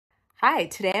Hi,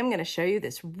 today I'm going to show you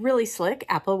this really slick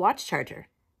Apple Watch charger.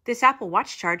 This Apple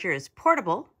Watch charger is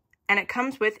portable and it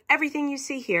comes with everything you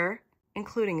see here,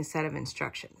 including a set of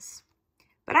instructions.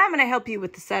 But I'm going to help you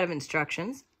with the set of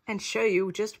instructions and show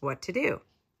you just what to do.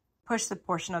 Push the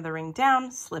portion of the ring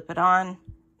down, slip it on,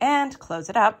 and close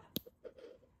it up,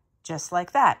 just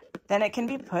like that. Then it can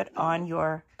be put on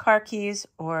your car keys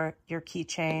or your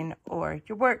keychain or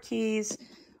your work keys.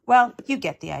 Well, you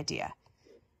get the idea.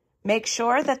 Make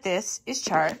sure that this is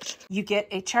charged. You get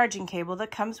a charging cable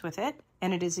that comes with it,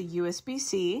 and it is a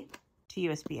USB-C to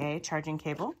USB-A charging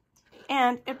cable,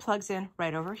 and it plugs in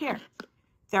right over here.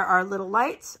 There are little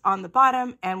lights on the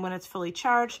bottom, and when it's fully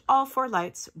charged, all 4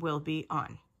 lights will be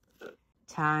on.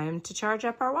 Time to charge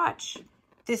up our watch.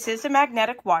 This is a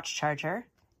magnetic watch charger,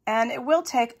 and it will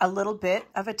take a little bit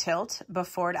of a tilt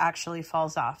before it actually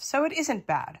falls off, so it isn't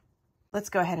bad. Let's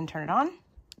go ahead and turn it on.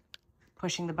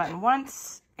 Pushing the button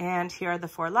once, and here are the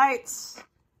 4 lights,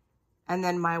 and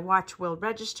then my watch will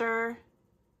register,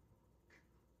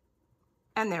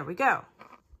 and there we go.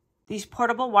 These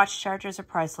portable watch chargers are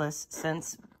priceless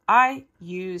since I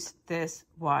use this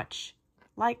watch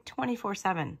like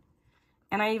 24/7,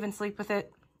 and I even sleep with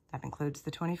it. That includes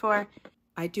the 24.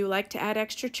 I do like to add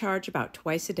extra charge about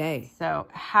twice a day, so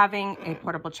having a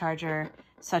portable charger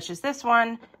such as this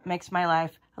one makes my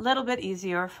life a little bit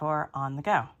easier for on the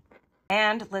go.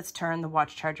 And let's turn the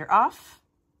watch charger off,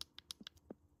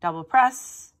 double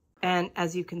press, and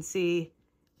as you can see,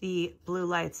 the blue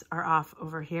lights are off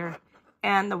over here,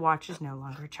 and the watch is no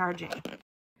longer charging.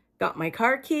 Got my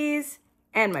car keys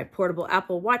and my portable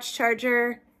Apple Watch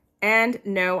charger, and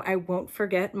no, I won't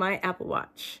forget my Apple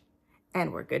Watch.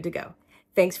 And we're good to go.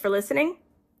 Thanks for listening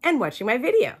and watching my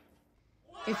video.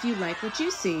 If you like what you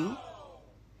see,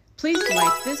 please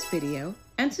like this video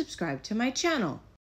and subscribe to my channel.